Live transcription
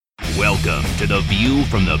Welcome to the View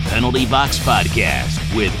from the Penalty Box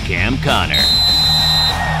podcast with Cam Connor.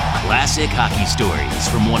 Classic hockey stories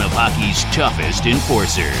from one of hockey's toughest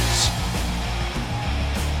enforcers.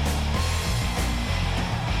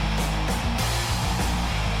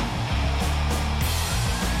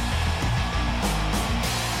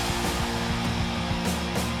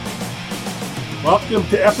 Welcome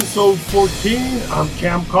to episode 14. I'm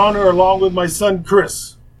Cam Connor along with my son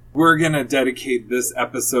Chris. We're going to dedicate this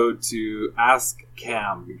episode to Ask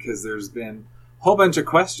Cam because there's been a whole bunch of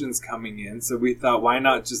questions coming in. So we thought, why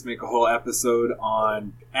not just make a whole episode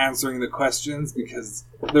on answering the questions, because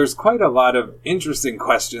there's quite a lot of interesting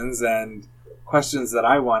questions and questions that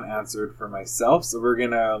I want answered for myself. So we're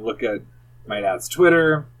going to look at my dad's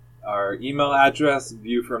Twitter, our email address,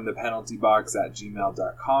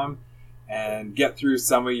 viewfromthepenaltybox@gmail.com, and get through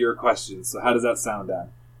some of your questions. So how does that sound, Dad?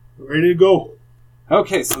 Ready to go.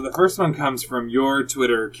 Okay, so the first one comes from your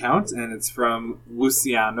Twitter account, and it's from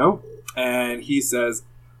Luciano. And he says,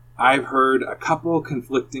 I've heard a couple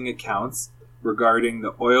conflicting accounts regarding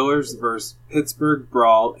the Oilers versus Pittsburgh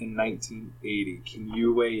brawl in 1980. Can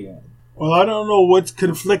you weigh in? Well, I don't know what's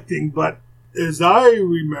conflicting, but as I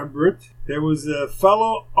remember it, there was a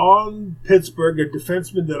fellow on Pittsburgh, a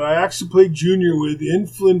defenseman that I actually played junior with in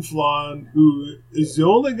Flin Flon, who is the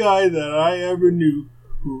only guy that I ever knew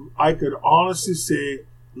who I could honestly say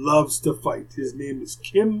loves to fight. His name is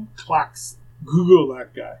Kim Claxton. Google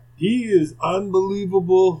that guy. He is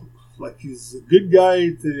unbelievable. Like, he's a good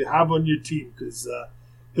guy to have on your team because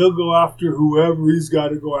he'll go after whoever he's got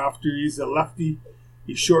to go after. He's a lefty.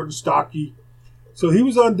 He's short and stocky. So he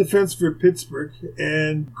was on defense for Pittsburgh,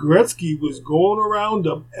 and Gretzky was going around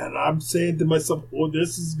him, and I'm saying to myself, oh,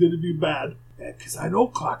 this is going to be bad, because I know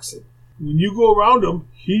Claxton. When you go around him,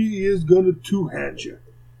 he is going to two-hand you.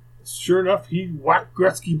 Sure enough, he whacked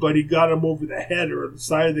Gretzky, but he got him over the head or the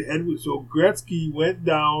side of the head. So Gretzky went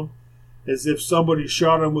down as if somebody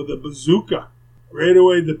shot him with a bazooka. Right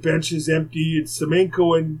away, the bench is empty, and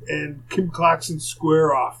Semenko and Kim Claxton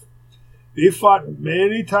square off. They fought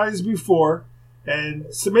many times before, and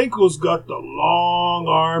Semenko's got the long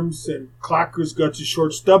arms, and Clacker's got the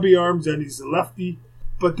short, stubby arms, and he's a lefty.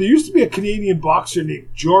 But there used to be a Canadian boxer named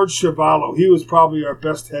George Chuvalo. He was probably our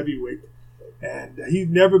best heavyweight. And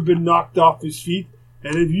he'd never been knocked off his feet.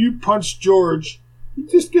 And if you punch George, you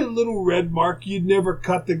just get a little red mark. You'd never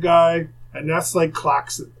cut the guy. And that's like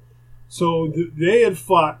Claxton. So they had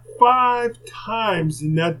fought 5 times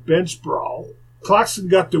in that bench brawl. Claxton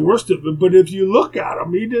got the worst of it. But if you look at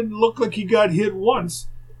him, he didn't look like he got hit once.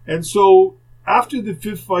 And so after the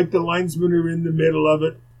 5th fight, the linesmen are in the middle of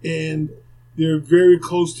it. And they're very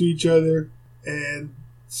close to each other. And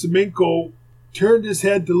Semenko turned his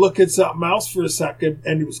head to look at something else for a second,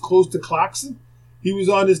 and he was close to Claxton. He was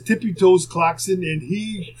on his tippy toes, Claxton, and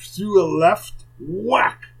he threw a left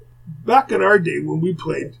whack. Back in our day when we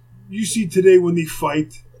played, you see today when they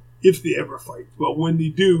fight, if they ever fight, but when they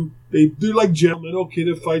do, they're like gentlemen. Okay,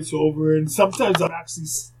 the fight's over, and sometimes I actually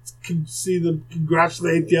can see them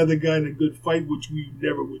congratulate the other guy in a good fight, which we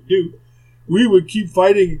never would do. We would keep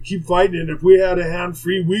fighting, and if we had a hand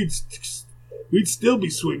free, we'd still be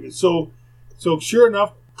swinging. So sure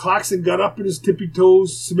enough, Claxton got up in his tippy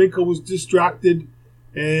toes. Semenko was distracted,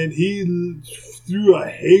 and he threw a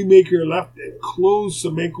haymaker left and closed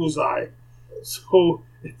Semenko's eye. So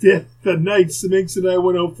at the end of the night, Semenko and I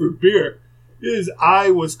went out for beer. His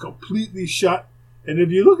eye was completely shut. And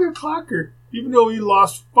if you look at Clacker, even though he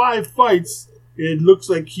lost 5 fights, it looks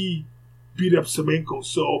like he beat up Semenko.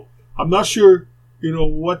 So I'm not sure,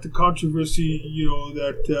 what the controversy,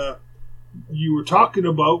 that you were talking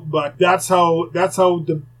about, but that's how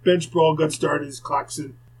the bench brawl got started. Is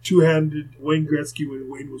Claxton two-handed Wayne Gretzky when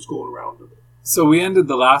Wayne was going around him. So we ended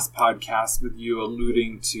the last podcast with you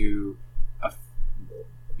alluding to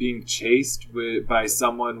being chased by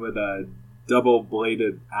someone with a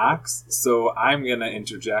double-bladed axe. So I'm going to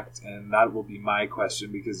interject, and that will be my question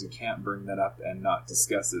because you can't bring that up and not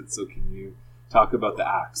discuss it. So can you talk about the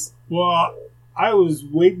axe? Well, I was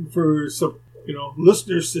waiting for some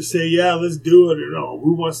listeners to say, yeah, let's do it, or no,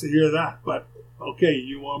 who wants to hear that? But, okay,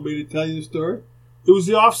 you want me to tell you the story? It was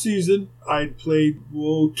the off season. I'd played,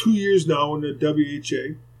 2 years now in the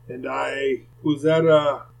WHA, and I was at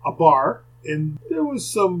a bar, and there was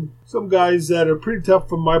some guys that are pretty tough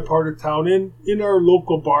from my part of town in our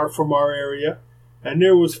local bar from our area, and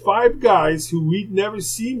there was 5 guys who we'd never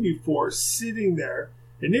seen before sitting there,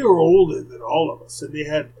 and they were older than all of us, and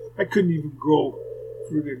I couldn't even grow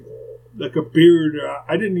friggin' like a beard.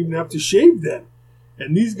 I didn't even have to shave then.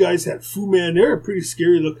 And these guys had Fu Man. They were pretty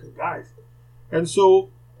scary looking guys. And so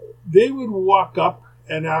they would walk up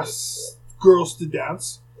and ask girls to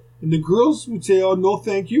dance. And the girls would say, oh, no,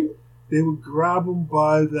 thank you. They would grab them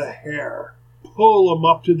by the hair, pull them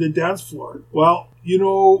up to the dance floor. Well,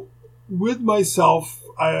 with myself,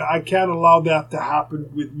 I can't allow that to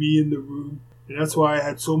happen with me in the room. And that's why I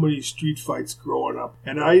had so many street fights growing up.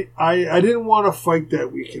 And I didn't want to fight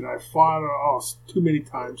that weekend. I fought too many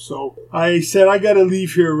times. So I said, I got to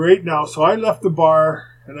leave here right now. So I left the bar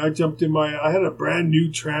and I jumped in I had a brand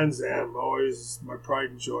new Trans Am, always my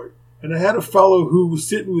pride and joy. And I had a fellow who was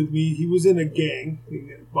sitting with me. He was in a gang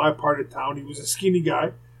in my part of town. He was a skinny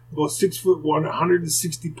guy, about 6'1",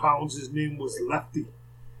 160 pounds. His name was Lefty.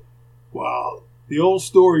 Wow. The old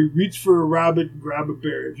story, reach for a rabbit and grab a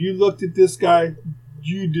bear. If you looked at this guy,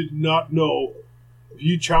 you did not know, if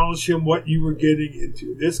you challenged him, what you were getting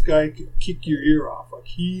into. This guy could kick your ear off. Like,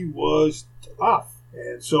 he was tough.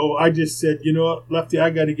 And so I just said, you know what, Lefty, I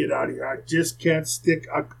got to get out of here. I just can't stick.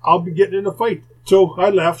 I'll be getting in a fight. So I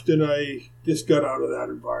left and I just got out of that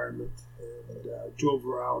environment and drove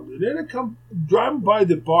around. And then I come driving by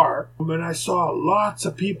the bar and I saw lots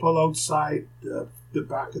of people outside the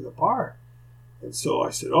back of the bar. And so I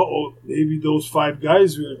said, maybe those 5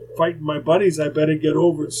 guys were fighting my buddies. I better get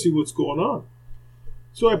over and see what's going on.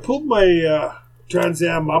 So I pulled my Trans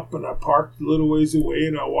Am up and I parked a little ways away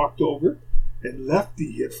and I walked over. And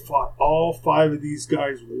Lefty had fought all 5 of these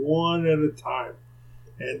guys one at a time.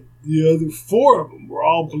 And the other 4 of them were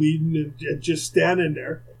all bleeding and just standing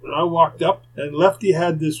there. And I walked up and Lefty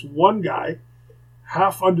had this one guy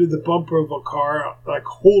half under the bumper of a car, like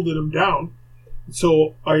holding him down.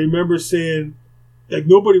 So I remember saying, like,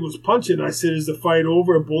 nobody was punching. I said, is the fight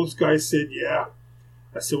over? And both guys said, yeah.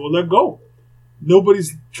 I said, well, let go.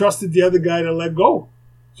 Nobody's trusted the other guy to let go.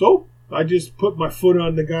 So I just put my foot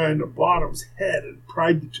on the guy on the bottom's head and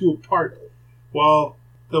pried the 2 apart. While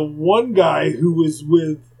the one guy who was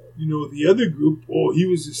with, the other group, he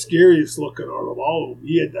was the scariest looking out of all of them.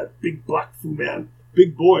 He had that big black Fu Man,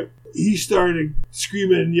 big boy. He started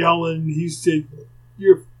screaming and yelling. He said,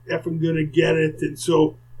 you're effing going to get it. And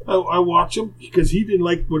so I watch him because he didn't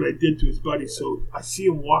like what I did to his buddy. So I see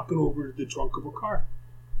him walking over to the trunk of a car.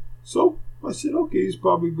 So I said, okay, he's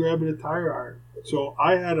probably grabbing a tire iron. So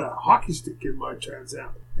I had a hockey stick in my Trans Am.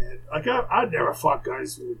 And I'd never fought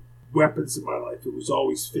guys with weapons in my life. It was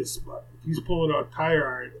always fists. But if he's pulling out a tire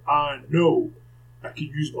iron, I know I could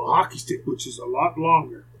use my hockey stick, which is a lot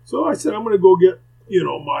longer. So I said, I'm going to go get,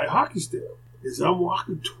 my hockey stick. As I'm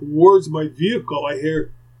walking towards my vehicle, I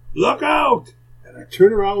hear, look out! And I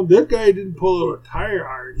turn around. That guy didn't pull out a tire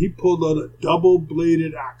iron. He pulled out a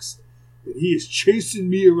double-bladed axe. And he is chasing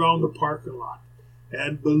me around the parking lot.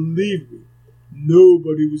 And believe me,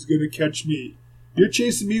 nobody was going to catch me. You're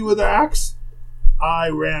chasing me with an axe? I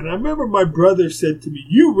ran. I remember my brother said to me,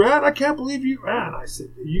 you ran? I can't believe you ran. I said,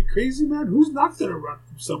 are you crazy, man? Who's not going to run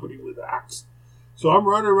from somebody with an axe? So I'm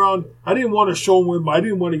running around. I didn't want to show him. I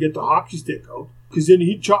didn't want to get the hockey stick out because then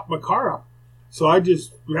he'd chop my car up. So I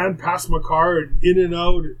just ran past my car and in and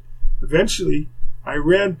out. And eventually, I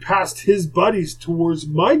ran past his buddies towards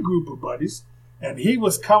my group of buddies. And he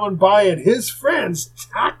was coming by and his friends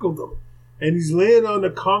tackled him. And he's laying on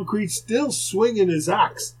the concrete still swinging his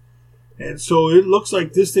axe. And so it looks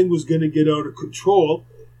like this thing was going to get out of control.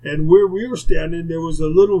 And where we were standing, there was a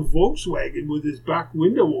little Volkswagen with its back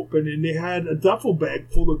window open. And they had a duffel bag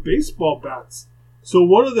full of baseball bats. So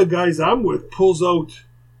one of the guys I'm with pulls out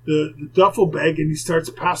the duffel bag and he starts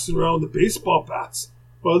passing around the baseball bats.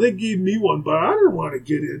 Well, they gave me one, but I didn't want to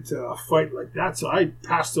get into a fight like that. So I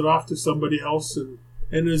passed it off to somebody else.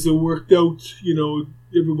 And as it worked out,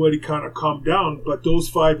 everybody kind of calmed down. But those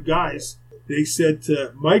 5 guys, they said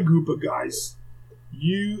to my group of guys,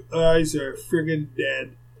 you guys are friggin'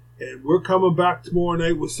 dead. And we're coming back tomorrow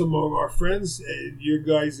night with some of our friends, and your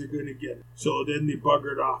guys are going to get it. So then they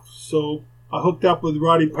buggered off. So I hooked up with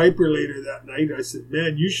Roddy Piper later that night. I said,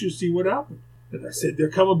 man, you should see what happened. And I said, they're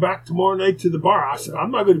coming back tomorrow night to the bar. I said,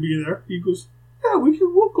 I'm not going to be there. He goes, yeah,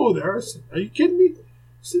 we'll go there. I said, are you kidding me? I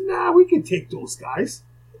said, nah, we can take those guys.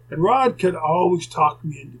 And Rod could always talk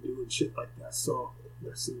me into doing shit like that. So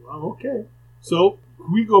I said, well, okay. So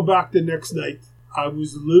we go back the next night. I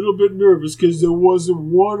was a little bit nervous because there wasn't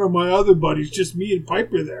one of my other buddies, just me and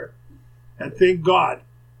Piper there. And thank God,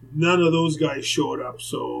 none of those guys showed up.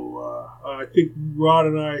 So I think Rod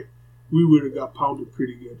and we would have got pounded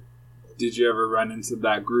pretty good. Did you ever run into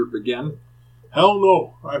that group again? Hell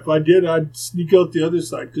no. If I did, I'd sneak out the other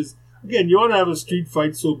side. Because, again, you want to have a street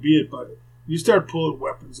fight, so be it. But you start pulling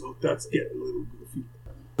weapons out, that's getting a little goofy.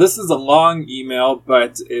 This is a long email,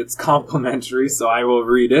 but it's complimentary, so I will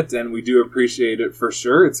read it, and we do appreciate it for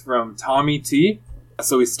sure. It's from Tommy T.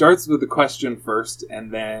 So he starts with the question first,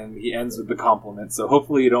 and then he ends with the compliment. So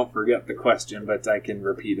hopefully you don't forget the question, but I can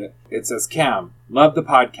repeat it. It says, Cam, love the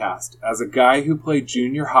podcast. As a guy who played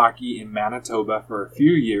junior hockey in Manitoba for a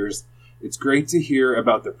few years, it's great to hear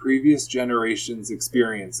about the previous generation's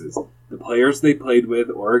experiences, the players they played with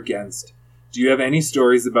or against. Do you have any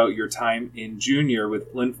stories about your time in junior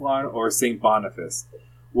with Flin Flon or St. Boniface?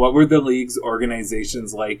 What were the league's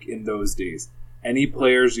organizations like in those days? Any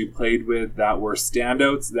players you played with that were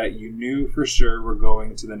standouts that you knew for sure were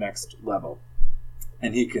going to the next level?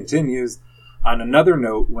 And he continues, on another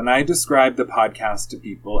note, when I describe the podcast to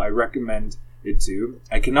people I recommend it to,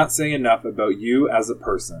 I cannot say enough about you as a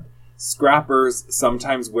person. Scrappers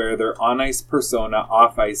sometimes wear their on-ice persona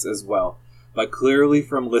off-ice as well, but clearly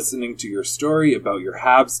from listening to your story about your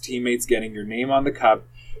Habs teammates getting your name on the cup,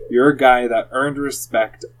 you're a guy that earned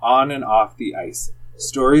respect on and off the ice.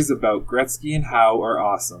 Stories about Gretzky and Howe are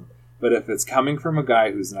awesome, but if it's coming from a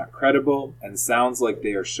guy who's not credible and sounds like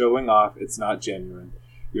they are showing off, it's not genuine.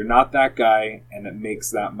 You're not that guy, and it makes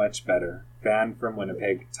that much better. Fan from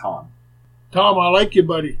Winnipeg, Tom. Tom, I like you,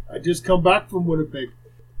 buddy. I just come back from Winnipeg.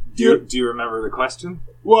 Do you remember the question?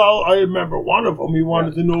 Well, I remember one of them. He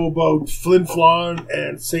wanted to know about Flin Flon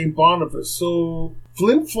and St. Boniface. So,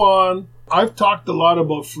 Flin Flon, I've talked a lot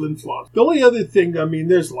about Flin Flon. The only other thing,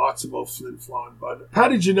 there's lots about Flin Flon, but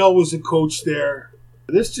Patty Janelle was a coach there.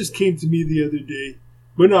 This just came to me the other day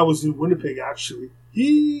when I was in Winnipeg, actually.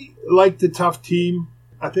 He liked a tough team.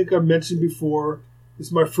 I think I mentioned before,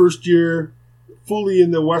 it's my first year fully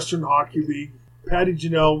in the Western Hockey League. Patty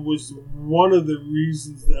Janelle was one of the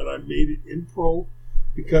reasons that I made it in pro.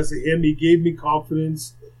 Because of him, he gave me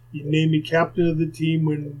confidence. He named me captain of the team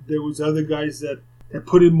when there was other guys that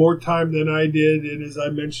put in more time than I did. And as I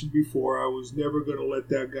mentioned before, I was never going to let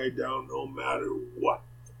that guy down no matter what.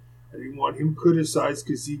 I didn't want him criticized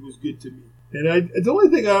because he was good to me. And the only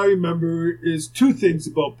thing I remember is two things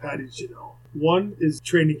about Patty Janelle. One is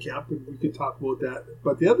training camp, and we could talk about that.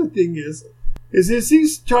 But the other thing is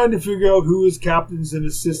he's trying to figure out who his captains and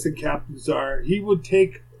assistant captains are. He would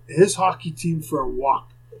take his hockey team for a walk.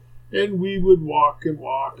 And we would walk,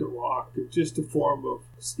 just a form of,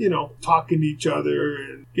 talking to each other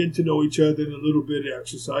and getting to know each other and a little bit of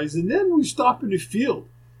exercise. And then we stop in the field,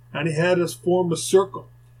 and he had us form a circle.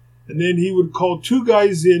 And then he would call two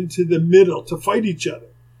guys into the middle to fight each other.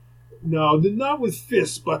 Now, not with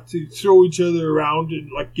fists, but to throw each other around and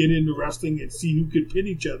get into wrestling and see who could pin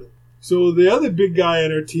each other. So the other big guy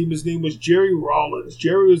on our team, his name was Jerry Rollins.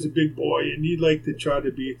 Jerry was a big boy, and he liked to try to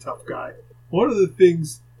be a tough guy. One of the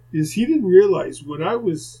things is he didn't realize when I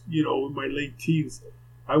was, in my late teens,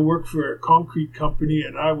 I worked for a concrete company,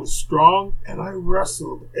 and I was strong, and I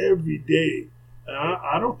wrestled every day. And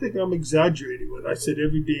I don't think I'm exaggerating when I said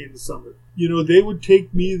every day in the summer. They would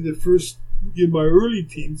take me in my early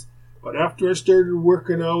teens, but after I started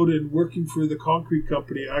working out and working for the concrete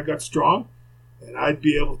company, I got strong. And I'd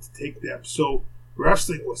be able to take them. So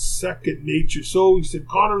wrestling was second nature. So he said,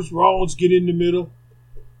 Connors, Rollins, get in the middle.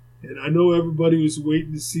 And I know everybody was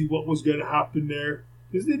waiting to see what was going to happen there.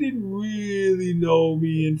 Because they didn't really know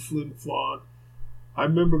me in Flin Flon. I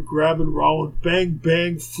remember grabbing Rollins, bang,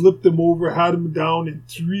 bang, flipped him over, had him down in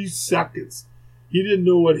 3 seconds. He didn't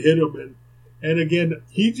know what hit him. And again,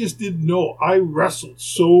 he just didn't know. I wrestled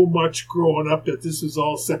so much growing up that this is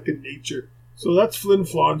all second nature. So that's Flin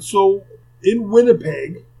Flon. So in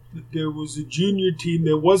Winnipeg, there was a junior team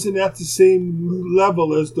that wasn't at the same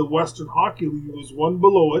level as the Western Hockey League. It was one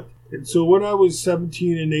below it. And so when I was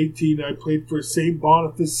 17 and 18, I played for St.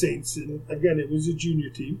 Boniface Saints. And again, it was a junior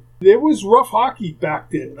team. It was rough hockey back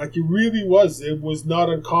then. It really was. It was not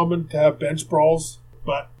uncommon to have bench brawls.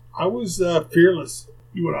 But I was fearless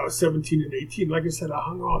when I was 17 and 18. Like I said, I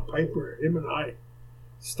hung on Piper, him and I.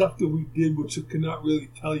 Stuff that we did, which I cannot really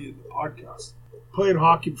tell you in the podcast. Playing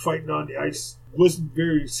hockey and fighting on the ice wasn't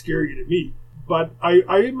very scary to me. But I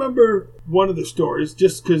remember one of the stories,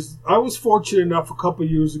 just because I was fortunate enough a couple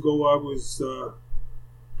of years ago, I was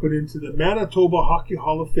put into the Manitoba Hockey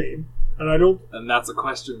Hall of Fame. And that's a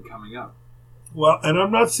question coming up. Well, and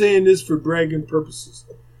I'm not saying this for bragging purposes,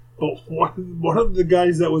 but one of the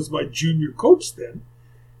guys that was my junior coach then,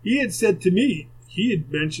 he had said to me, he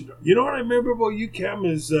had mentioned, what I remember about you, Cam,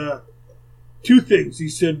 is two things. He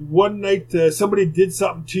said, one night somebody did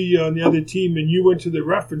something to you on the other team, and you went to the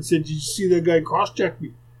ref and said, did you see that guy cross-check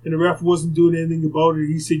me? And the ref wasn't doing anything about it.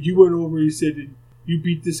 He said, you went over, he said, and you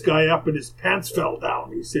beat this guy up, and his pants fell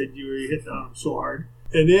down. He said, you were hitting on him so hard.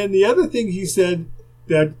 And then the other thing he said,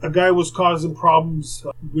 that a guy was causing problems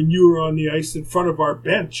when you were on the ice in front of our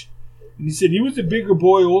bench. And he said, he was a bigger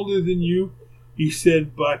boy, older than you. He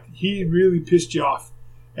said, but he really pissed you off.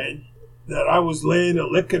 And that I was laying a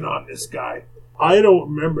licking on this guy. I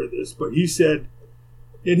don't remember this, but he said,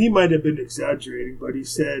 and he might have been exaggerating, but he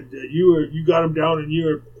said, you got him down and you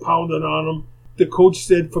were pounding on him. The coach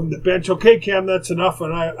said from the bench, "Okay, Cam, that's enough,"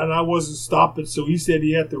 and I wasn't stopping. So he said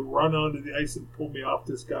he had to run onto the ice and pull me off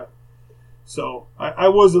this guy. So I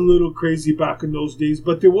was a little crazy back in those days,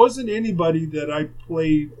 but there wasn't anybody that I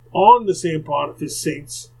played on the St. Boniface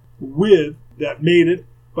Saints with that made it.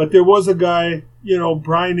 But there was a guy,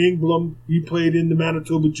 Brian Ingram. He played in the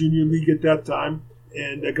Manitoba Junior League at that time.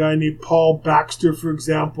 And a guy named Paul Baxter, for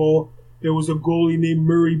example. There was a goalie named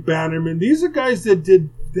Murray Bannerman. These are guys that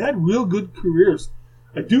had real good careers.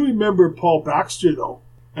 I do remember Paul Baxter, though.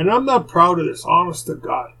 And I'm not proud of this, honest to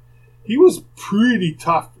God. He was pretty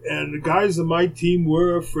tough, and the guys on my team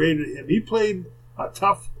were afraid of him. He played a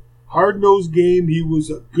tough, hard-nosed game. He was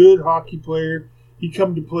a good hockey player. He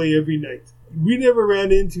come to play every night. We never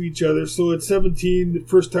ran into each other, so at 17, the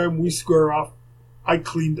first time we square off, I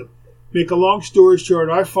cleaned him. Make a long story short,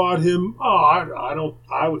 I fought him,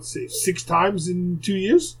 I would say 6 times in 2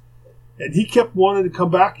 years. And he kept wanting to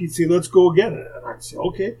come back. He'd say, "Let's go again." And I'd say,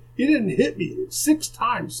 "Okay." He didn't hit me 6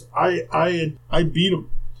 times. I beat him.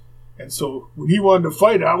 And so when he wanted to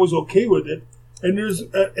fight, I was okay with it. And there's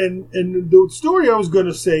and the story I was going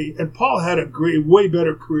to say, and Paul had a way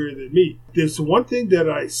better career than me. There's one thing that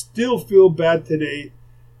I still feel bad today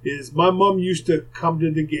is my mom used to come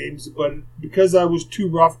to the games, but because I was too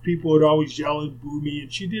rough, people would always yell and boo me,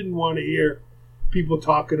 and she didn't want to hear people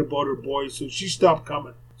talking about her boys, so she stopped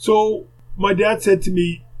coming. So my dad said to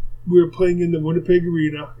me, we were playing in the Winnipeg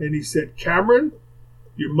Arena, and he said, "Cameron,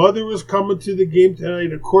 your mother was coming to the game tonight,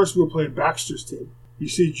 and of course we're playing Baxter's team. He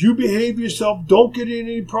said, you behave yourself, don't get in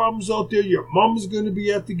any problems out there, your mom's going to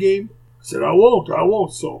be at the game." I said, I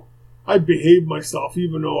won't. So I behaved myself,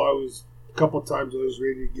 even though a couple times I was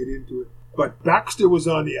ready to get into it. But Baxter was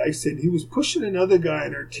on the ice, and he was pushing another guy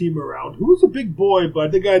on our team around, who was a big boy,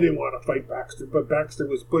 but the guy didn't want to fight Baxter, but Baxter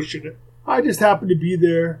was pushing it. I just happened to be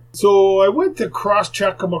there. So I went to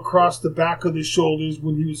cross-check him across the back of the shoulders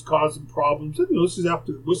when he was causing problems. And this is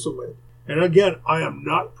after the whistle went. And again, I am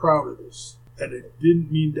not proud of this. And it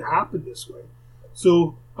didn't mean to happen this way.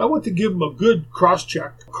 So I went to give him a good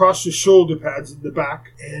cross-check across the shoulder pads in the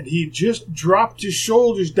back. And he just dropped his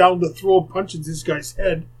shoulders down to throw a punch at this guy's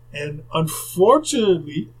head. And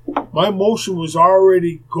unfortunately, my motion was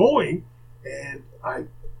already going. And I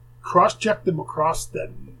cross-checked him across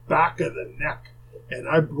the back of the neck, and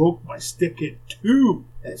I broke my stick in 2.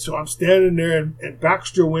 And so I'm standing there, and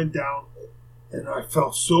Baxter went down, and I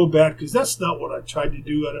felt so bad because that's not what I tried to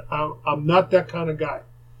do. I'm not that kind of guy.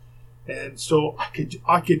 And so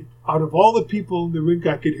I could, out of all the people in the rink,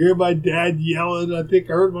 I could hear my dad yelling. I think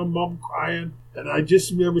I heard my mom crying, and I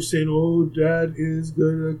just remember saying, "Oh, Dad is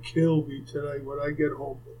gonna kill me tonight when I get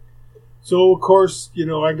home." So of course,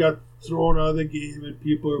 I got thrown out of the game, and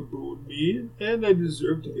people are booing me, and I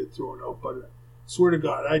deserve to get thrown out, but I swear to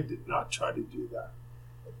God, I did not try to do that.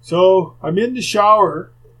 So I'm in the shower,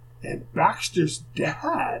 and Baxter's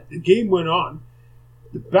dad, the game went on,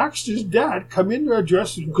 Baxter's dad come into our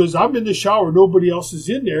dressing room, because I'm in the shower, nobody else is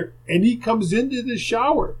in there, and he comes into the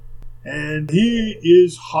shower, and he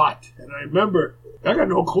is hot. And I remember, I got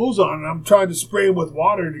no clothes on, and I'm trying to spray him with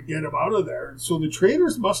water to get him out of there. And so the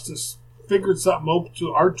trainers must have figured something out.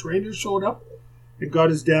 So our trainer showed up and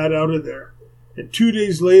got his dad out of there. And 2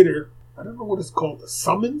 days later, I don't know what it's called, a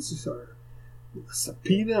summons or a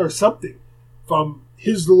subpoena or something from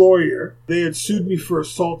his lawyer. They had sued me for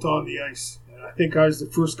assault on the ice. And I think I was the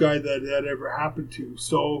first guy that ever happened to.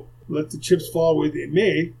 So let the chips fall where they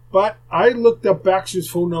may. But I looked up Baxter's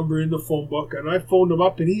phone number in the phone book, and I phoned him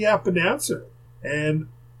up, and he happened to answer. And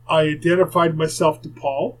I identified myself to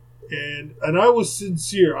Paul. And I was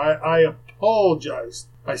sincere. I apologized.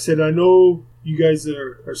 I said, "I know you guys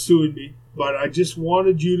are suing me, but I just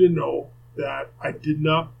wanted you to know that I did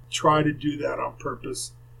not try to do that on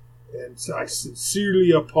purpose." And so I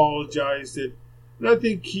sincerely apologized. And I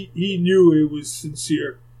think he knew it was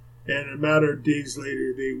sincere. And a matter of days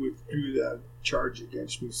later, they withdrew that charge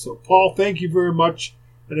against me. So, Paul, thank you very much.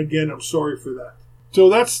 And again, I'm sorry for that. So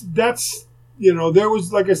that's there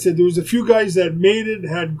was, like I said, there was a few guys that made it,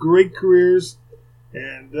 had great careers,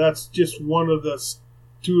 and that's just one of the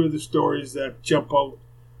 2 of the stories that jump out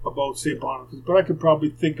about St. Boniface. But I could probably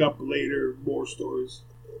think up later more stories.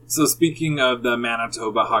 So speaking of the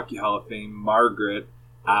Manitoba Hockey Hall of Fame, Margaret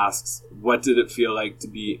asks, what did it feel like to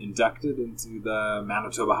be inducted into the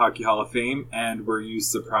Manitoba Hockey Hall of Fame, and were you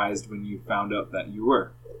surprised when you found out that you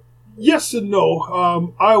were? Yes and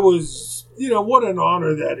no. I was, what an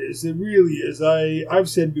honor that is. It really is. I've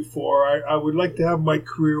said before, I would like to have my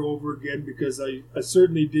career over again, because I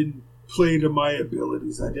certainly didn't play to my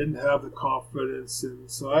abilities. I didn't have the confidence,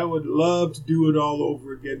 and so I would love to do it all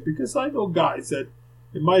over again, because I know guys that,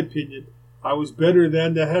 in my opinion, I was better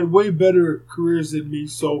than, that had way better careers than me,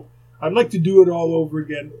 so I'd like to do it all over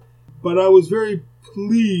again. But I was very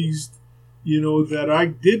pleased, that I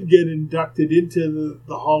did get inducted into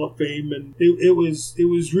the Hall of Fame, and it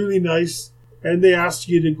was really nice. And they asked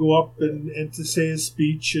you to go up and to say a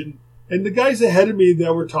speech, and the guys ahead of me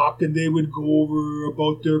that were talking, they would go over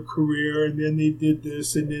about their career, and then they did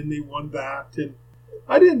this, and then they won that. And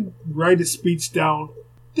I didn't write a speech down.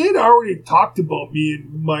 They'd already talked about me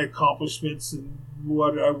and my accomplishments and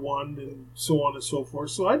what I won and so on and so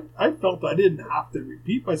forth. So I felt I didn't have to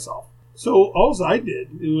repeat myself. So all I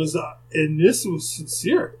did, and this was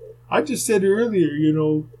sincere. I just said earlier,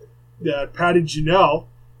 that Patty Janelle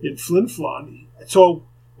in Flin Flon. So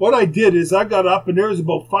what I did is I got up, and there was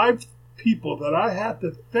about 5 people that I had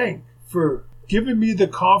to thank for giving me the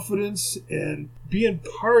confidence and being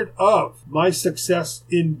part of my success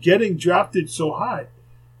in getting drafted so high.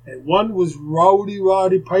 And one was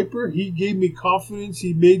Roddy Piper. He gave me confidence.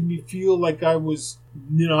 He made me feel like I was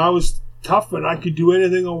tough and I could do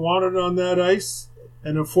anything I wanted on that ice.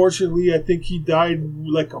 And unfortunately, I think he died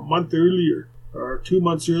like a month earlier or 2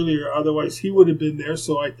 months earlier. Otherwise, he would have been there.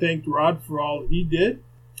 So I thanked Rod for all he did.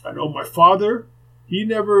 I know my father, he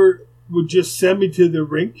never would just send me to the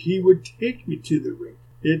rink. He would take me to the rink.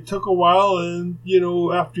 It took a while, and,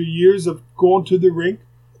 after years of going to the rink,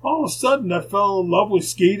 all of a sudden I fell in love with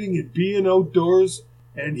skating and being outdoors.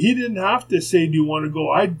 And he didn't have to say, do you want to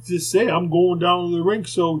go? I'd just say, I'm going down to the rink.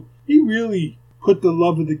 So he really put the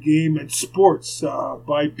love of the game and sports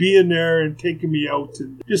by being there and taking me out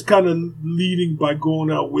and just kind of leading by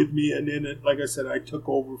going out with me. And then, like I said, I took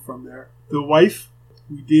over from there. The wife,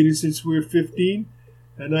 we dated since we were 15.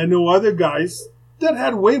 And I know other guys that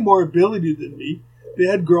had way more ability than me. They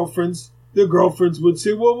had girlfriends. Their girlfriends would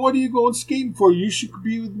say, well, what are you going skating for? You should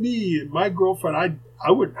be with me. And my girlfriend,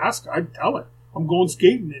 I wouldn't ask her. I'd tell her, I'm going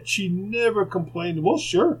skating. And she never complained. Well,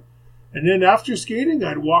 sure. And then after skating,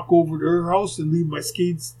 I'd walk over to her house and leave my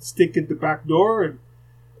skate stick at the back door. And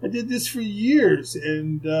I did this for years.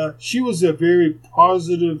 And she was a very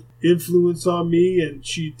positive influence on me. And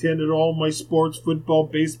she attended all my sports, football,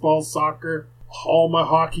 baseball, soccer, all my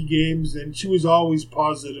hockey games. And she was always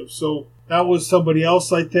positive. So that was somebody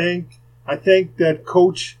else I thank. I thank that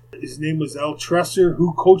coach. His name was Al Tresser,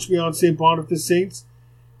 who coached me on St. Boniface Saints.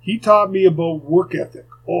 He taught me about work ethic.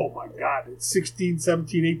 Oh, my God. At 16,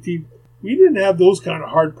 17, 18, we didn't have those kind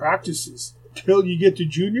of hard practices. Till you get to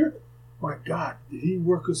junior, my God, did he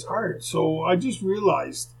work us hard. So I just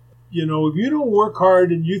realized, if you don't work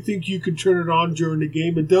hard and you think you can turn it on during the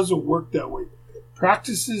game, it doesn't work that way.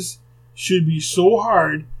 Practices should be so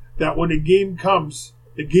hard that when a game comes,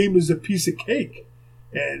 the game is a piece of cake.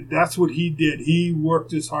 And that's what he did. He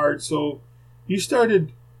worked as hard. So he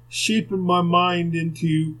started shaping my mind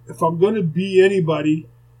into, if I'm going to be anybody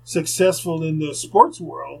successful in the sports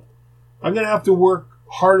world, I'm going to have to work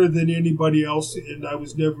harder than anybody else. And I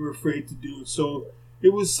was never afraid to do it. So it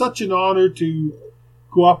was such an honor to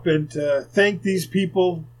go up and to thank these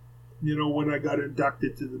people, when I got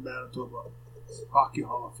inducted to the Manitoba Hockey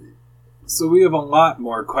Hall of Fame. So we have a lot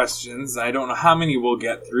more questions. I don't know how many we'll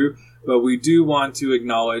get through, but we do want to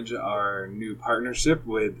acknowledge our new partnership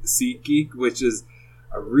with SeatGeek, which is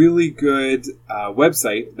a really good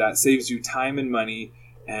website that saves you time and money.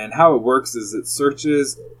 And how it works is it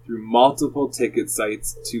searches through multiple ticket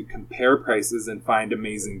sites to compare prices and find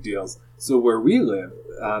amazing deals. So where we live,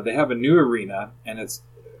 they have a new arena, and it's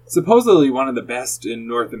supposedly one of the best in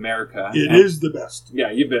North America. It is the best.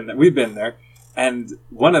 Yeah, you've been there. We've been there. And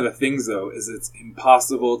one of the things, though, is it's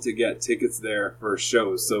impossible to get tickets there for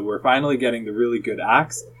shows. So we're finally getting the really good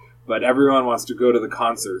acts, but everyone wants to go to the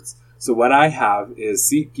concerts. So what I have is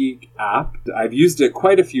SeatGeek app. I've used it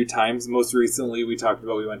quite a few times. Most recently, we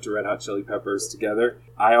went to Red Hot Chili Peppers together.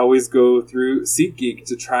 I always go through SeatGeek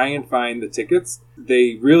to try and find the tickets.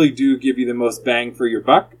 They really do give you the most bang for your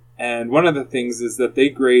buck. And one of the things is that they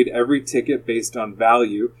grade every ticket based on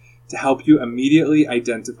value to help you immediately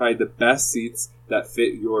identify the best seats that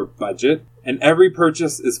fit your budget. And every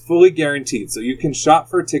purchase is fully guaranteed, so you can shop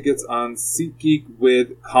for tickets on SeatGeek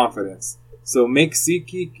with confidence. So make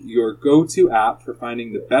SeatGeek your go-to app for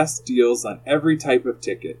finding the best deals on every type of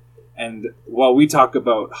ticket. And while we talk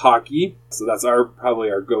about hockey, so that's probably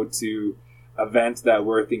our go-to event that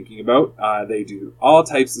we're thinking about, they do all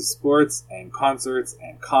types of sports and concerts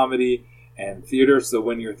and comedy and theater. So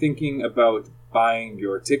when you're thinking about buying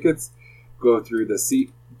your tickets, go through the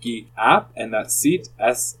SeatGeek app, and that's Seat,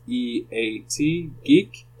 S-E-A-T,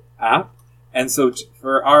 Geek app. And so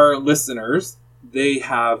for our listeners, they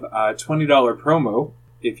have a $20 promo.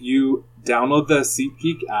 If you download the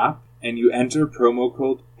SeatGeek app and you enter promo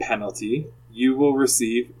code PENALTY, you will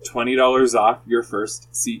receive $20 off your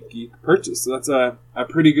first SeatGeek purchase. So that's a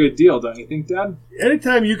pretty good deal, don't you think, Dad?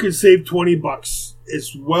 Anytime you can save $20,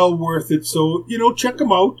 it's well worth it. So, check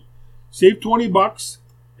them out. Save $20.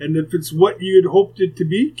 And if it's what you had hoped it to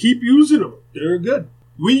be, keep using them. They're good.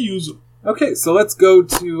 We use them. Okay, so let's go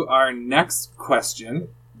to our next question.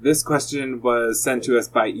 This question was sent to us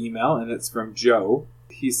by email, and it's from Joe.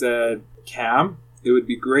 He said, Cam, it would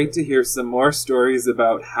be great to hear some more stories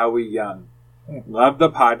about Howie Young. Love the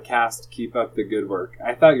podcast. Keep up the good work.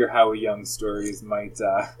 I thought your Howie Young stories might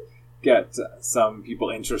get some people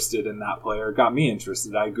interested in that player. Got me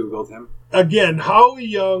interested. I Googled him. Again, Howie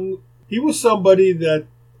Young, he was somebody that,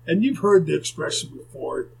 and you've heard the expression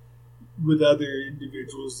before with other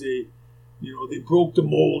individuals, they broke the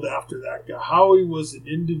mold after that guy. Howie was an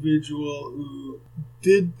individual who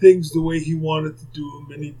did things the way he wanted to do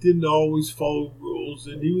them, and he didn't always follow rules,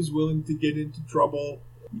 and he was willing to get into trouble.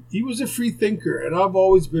 He was a free thinker, and I've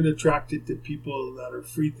always been attracted to people that are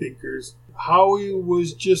free thinkers. Howie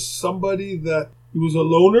was just somebody that, he was a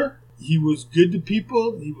loner. He was good to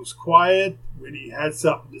people. He was quiet. When he had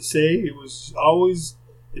something to say, it was always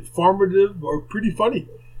informative or pretty funny.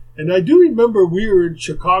 And I do remember we were in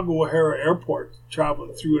Chicago O'Hare Airport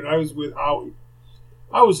traveling through, and I was with Howie.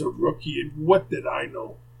 I was a rookie, and what did I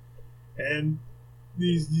know? And they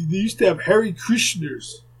used to have Hare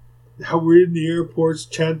Krishners that were in the airports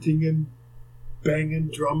chanting and banging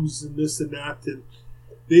drums and this and that. And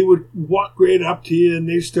they would walk right up to you, and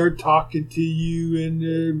they start talking to you,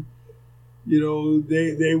 and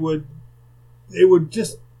they would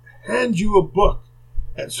just hand you a book.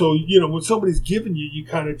 And so, when somebody's giving you, you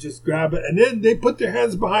kind of just grab it. And then they put their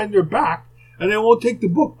hands behind their back, and they won't take the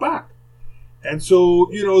book back. And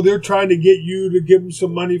so, they're trying to get you to give them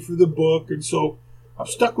some money for the book. And so I'm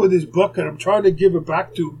stuck with his book, and I'm trying to give it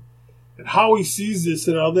back to him. And Howie sees this,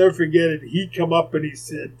 and I'll never forget it. He come up and he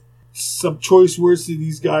said some choice words to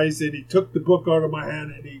these guys, and he took the book out of my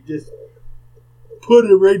hand, and he just put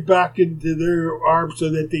it right back into their arms so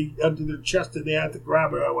that under their chest, and they had to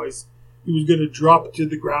grab it. Otherwise, he was going to drop it to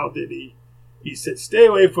the ground, and he said, stay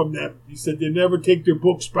away from them. He said, they never take their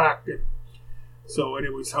books back. And so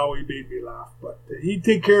anyways, Howie made me laugh. But he'd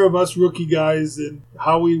take care of us rookie guys, and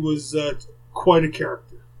Howie was quite a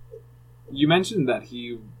character. You mentioned that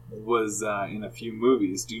he was in a few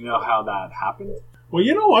movies. Do you know how that happened? Well,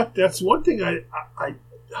 you know what? That's one thing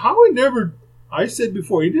Howie never, I said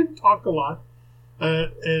before, he didn't talk a lot.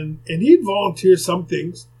 And he'd volunteer some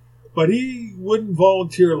things. But he wouldn't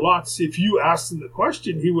volunteer lots. If you asked him the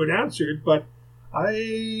question, he would answer it. But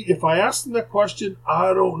if I asked him that question,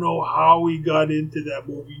 I don't know how he got into that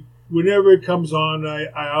movie. Whenever it comes on,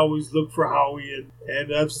 I always look for Howie.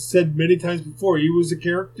 And I've said many times before, he was a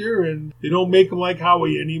character, and they don't make him like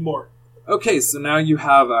Howie anymore. Okay, so now you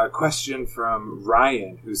have a question from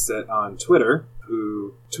Ryan, who said on Twitter,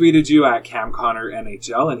 who tweeted you at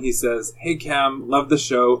CamConnorNHL, and he says, hey Cam, love the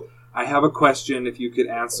show. I have a question if you could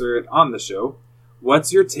answer it on the show.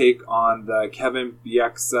 What's your take on the Kevin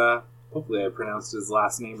Bieksa, hopefully I pronounced his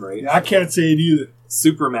last name right. Yeah, I can't say it either.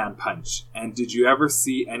 Superman punch. And did you ever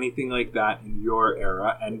see anything like that in your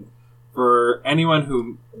era? And for anyone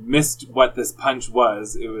who missed what this punch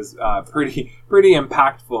was, it was pretty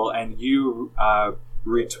impactful, and you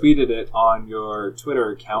retweeted it on your Twitter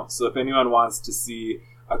account. So if anyone wants to see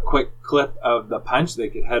a quick clip of the punch, they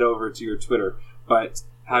could head over to your Twitter. But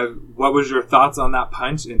what was your thoughts on that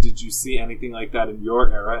punch, and did you see anything like that in your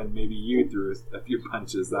era? And maybe you threw a few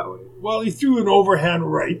punches that way. Well, he threw an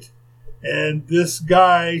overhand right, and this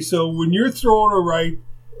guy, so when you're throwing a right,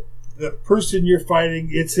 the person you're fighting,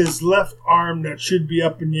 it's his left arm that should be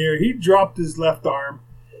up in the air. He dropped his left arm,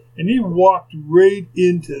 and he walked right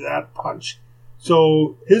into that punch.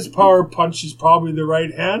 So his power punch is probably the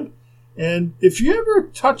right hand, and if you ever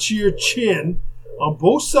touch your chin, on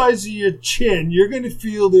both sides of your chin, you're going to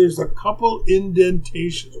feel there's a couple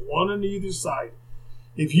indentations, one on either side.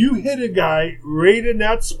 If you hit a guy right in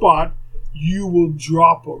that spot, you will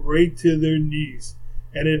drop them right to their knees.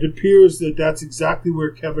 And it appears that that's exactly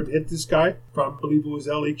where Kevin hit this guy from, I believe it was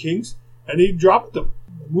LA Kings, and he dropped them.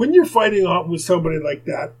 When you're fighting out with somebody like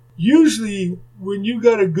that, usually when you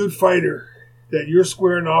got a good fighter that you're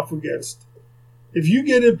squaring off against, if you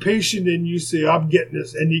get impatient and you say, I'm getting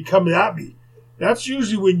this, and he comes at me, that's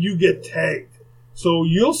usually when you get tagged. So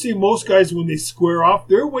you'll see most guys when they square off,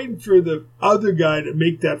 they're waiting for the other guy to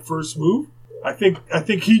make that first move. I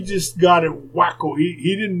think he just got it wacko.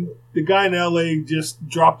 He didn't. The guy in LA just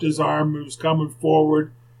dropped his arm. It was coming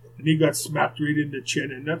forward, and he got smacked right in the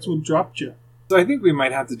chin, and that's what dropped you. So I think we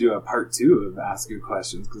might have to do a part 2 of Ask Good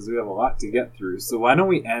Questions because we have a lot to get through. So why don't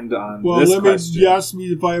we end on this question? You asked me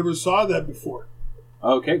if I ever saw that before.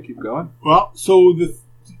 Okay, keep going. Well, so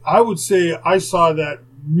I would say I saw that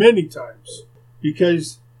many times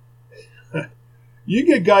because you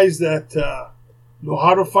get guys that know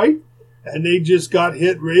how to fight and they just got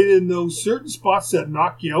hit right in those certain spots that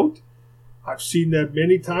knock you out. I've seen that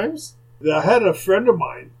many times. I had a friend of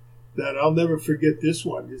mine that I'll never forget this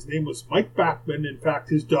one. His name was Mike Backman. In fact,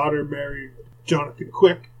 his daughter married Jonathan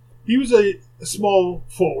Quick. He was a small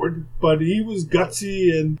forward, but he was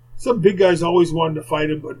gutsy, and some big guys always wanted to fight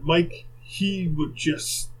him, but Mike, he would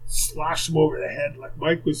just slash him over the head. Like,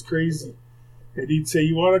 Mike was crazy. And he'd say,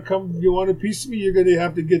 you want a piece of me? You're going to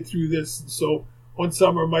have to get through this. And so one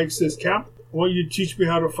summer, Mike says, Camp, I want you to teach me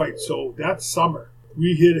how to fight. So that summer,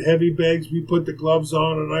 we hit heavy bags. We put the gloves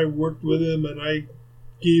on, and I worked with him, and I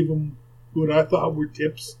gave him what I thought were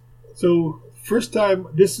tips. So first time,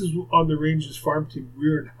 this is on the Rangers farm team.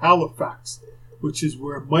 We were in Halifax, which is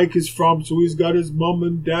where Mike is from. So he's got his mom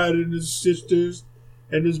and dad and his sisters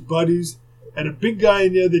and his buddies and a big guy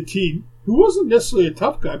in the other team who wasn't necessarily a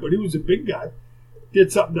tough guy, but he was a big guy.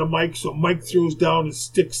 Did something to Mike, so Mike throws down his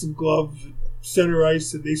sticks and gloves, center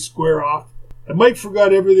ice, and they square off. And Mike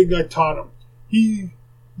forgot everything I taught him. He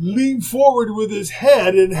leaned forward with his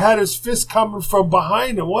head and had his fist coming from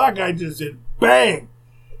behind him. Well, that guy just did bang.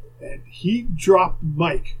 And he dropped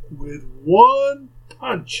Mike with one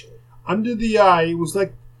punch under the eye. It was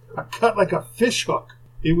like a cut like a fish hook.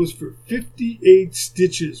 It was for 58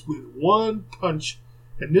 stitches with one punch.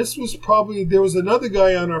 And this was there was another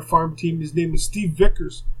guy on our farm team. His name was Steve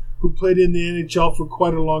Vickers, who played in the NHL for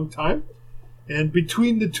quite a long time. And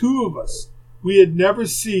between the two of us, we had never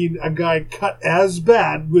seen a guy cut as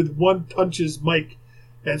bad with one punch as Mike.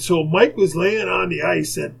 And so Mike was laying on the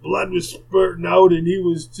ice and blood was spurting out and he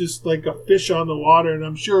was just like a fish on the water. And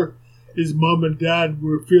I'm sure his mom and dad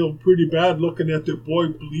were feeling pretty bad looking at their boy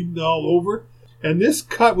bleeding all over. And this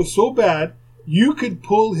cut was so bad, you could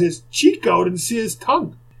pull his cheek out and see his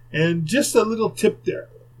tongue. And just a little tip there.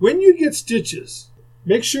 When you get stitches,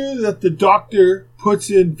 make sure that the doctor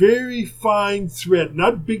puts in very fine thread,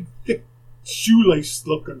 not big, thick shoelace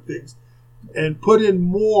looking things, and put in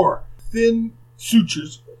more thin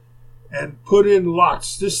sutures and put in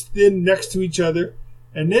lots, just thin next to each other.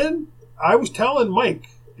 And then I was telling Mike,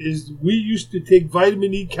 we used to take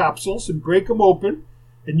vitamin E capsules and break them open,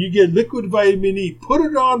 and you get liquid vitamin E. Put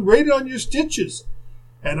it on right on your stitches.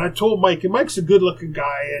 And I told Mike, and Mike's a good-looking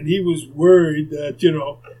guy, and he was worried that,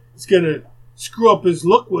 it's going to screw up his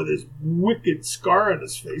look with his wicked scar on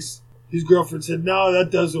his face. His girlfriend said, no,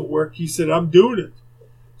 that doesn't work. He said, I'm doing it.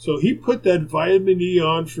 So he put that vitamin E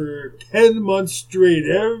on for 10 months straight,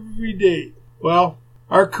 every day. Well,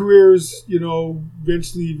 our careers,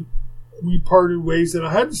 eventually we parted ways, and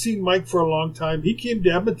I hadn't seen Mike for a long time. He came to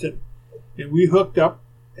Edmonton, and we hooked up,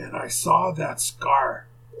 and I saw that scar.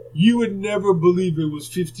 You would never believe it was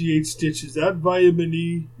 58 stitches. That vitamin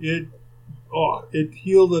E, it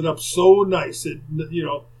healed it up so nice.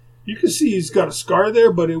 You can see he's got a scar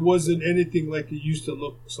there, but it wasn't anything like it used to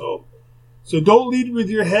look. So don't lead with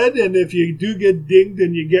your head, and if you do get dinged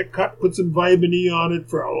and you get cut, put some vitamin E on it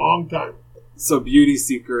for a long time. So beauty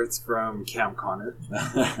secrets from Cam Connor.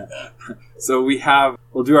 So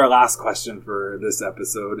we'll do our last question for this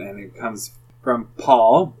episode, and it comes from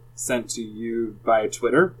Paul, sent to you via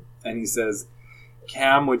Twitter, and he says,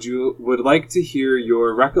 Cam, would like to hear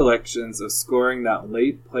your recollections of scoring that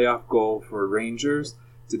late playoff goal for Rangers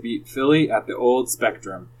to beat Philly at the old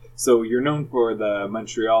Spectrum. So you're known for the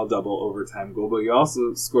Montreal double overtime goal, but you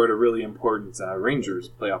also scored a really important Rangers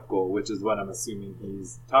playoff goal, which is what I'm assuming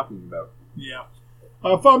he's talking about. Yeah.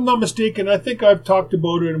 If I'm not mistaken, I think I've talked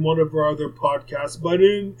about it in one of our other podcasts, but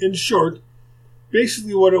in short,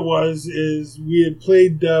 basically what it was is we had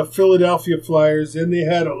played Philadelphia Flyers, and they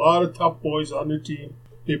had a lot of tough boys on their team.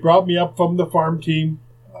 They brought me up from the farm team.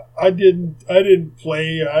 I didn't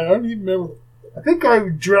play. I don't even remember. I think I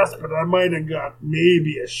dressed, but I might have got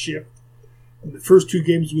maybe a shift. And the first two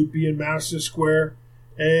games would be in Madison Square,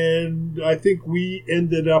 and I think we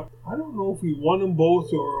ended up, I don't know if we won them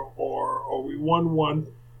both or we won one,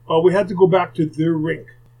 but we had to go back to their rink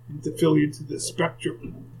into Philly, into the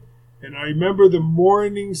Spectrum. And I remember the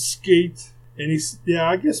morning skate, and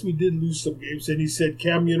I guess we did lose some games. And he said,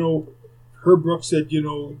 Cam, Herb Brooks said,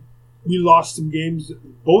 we lost some games,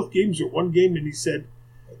 both games or one game. And he said,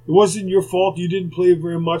 it wasn't your fault. You didn't play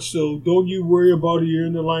very much, so don't you worry about it. You're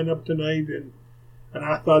in the lineup tonight. And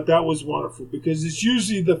I thought that was wonderful because it's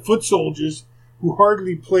usually the foot soldiers who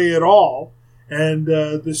hardly play at all. And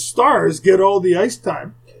the stars get all the ice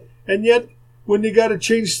time. And yet, when they got to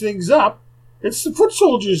change things up, It's the foot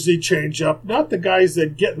soldiers they change up, not the guys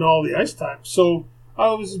that get in all the ice time. So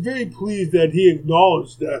I was very pleased that he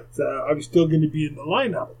acknowledged that I was still going to be in the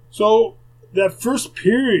lineup. So that first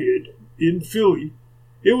period in Philly,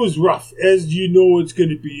 it was rough, as you know it's going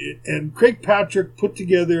to be. And Craig Patrick put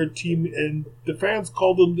together a team, and the fans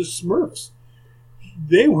called them the Smurfs.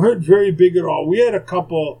 They weren't very big at all. We had a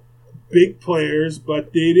couple big players,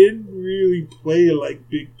 but they didn't really play like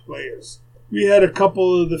big players. We had a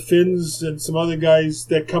couple of the Finns and some other guys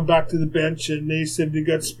that come back to the bench, and they said they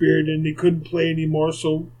got spared and they couldn't play anymore,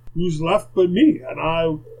 so who's left but me? And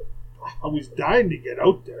I was dying to get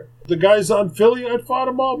out there. The guys on Philly, I'd fought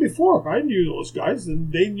them all before. I knew those guys,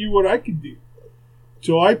 and they knew what I could do.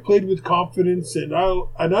 So I played with confidence, and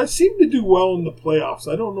I seemed to do well in the playoffs.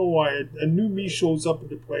 I don't know why. A new me shows up in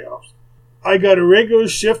the playoffs. I got a regular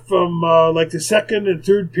shift from like the second and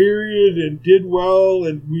third period and did well,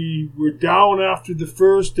 and we were down after the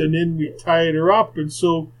first, and then we tied her up. And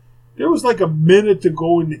so there was like a minute to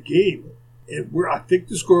go in the game, and I think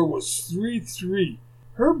the score was 3-3.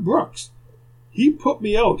 Herb Brooks, he put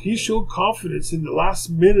me out. He showed confidence in the last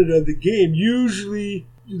minute of the game. Usually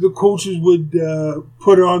the coaches would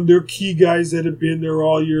put on their key guys that have been there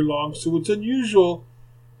all year long, so it's unusual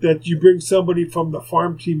that you bring somebody from the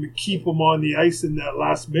farm team and keep them on the ice in that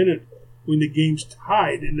last minute when the game's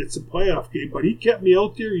tied and it's a playoff game. But he kept me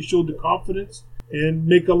out there. He showed the confidence. And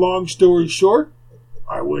make a long story short,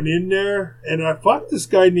 I went in there and I fought this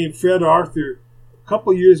guy named Fred Arthur a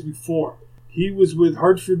couple years before. He was with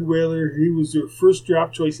Hartford Whaler. He was their first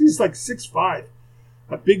draft choice. He's like 6'5",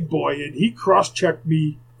 a big boy. And he cross-checked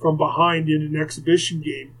me from behind in an exhibition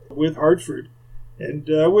game with Hartford. And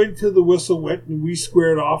I waited till the whistle went and we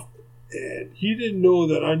squared off. And he didn't know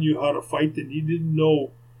that I knew how to fight, and he didn't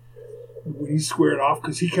know when he squared off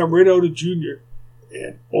because he came right out of junior.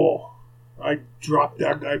 And, I dropped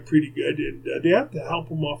that guy pretty good, and they had to help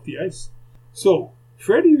him off the ice. So,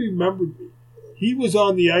 Freddie remembered me. He was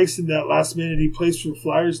on the ice in that last minute. He plays for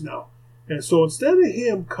Flyers now. And so instead of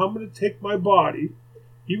him coming to take my body,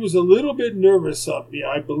 he was a little bit nervous of me,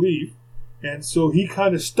 I believe. And so he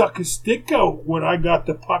kind of stuck his stick out when I got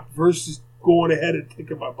the puck versus going ahead and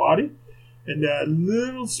taking my body. And that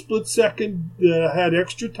little split second that I had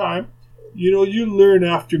extra time, you learn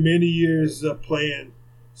after many years of playing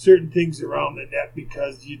certain things around the net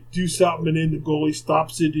because you do something and then the goalie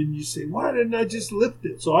stops it and you say, why didn't I just lift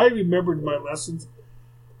it? So I remembered my lessons.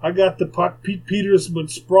 I got the puck. Pete Peterson went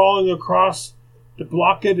sprawling across to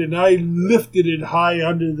block it, and I lifted it high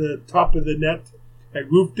under the top of the net. I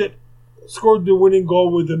roofed it. Scored the winning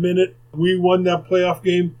goal with a minute. We won that playoff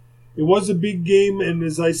game. It was a big game, and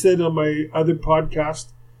as I said on my other podcast,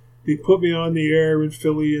 they put me on the air in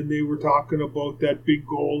Philly, and they were talking about that big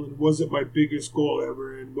goal, and was it my biggest goal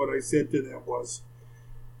ever? And what I said to them was,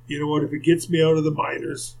 you know what, if it gets me out of the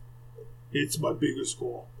minors, it's my biggest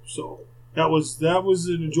goal. So that was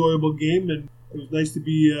an enjoyable game, and it was nice to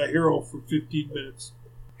be a hero for 15 minutes.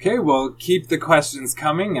 Okay, well, keep the questions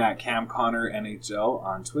coming at Cam Connor NHL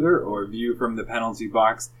on Twitter or view from the penalty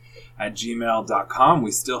box at gmail.com.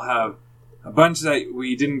 We still have a bunch that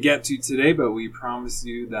we didn't get to today, but we promise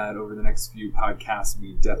you that over the next few podcasts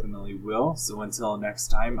we definitely will. So until next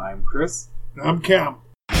time, I'm Chris. I'm Cam.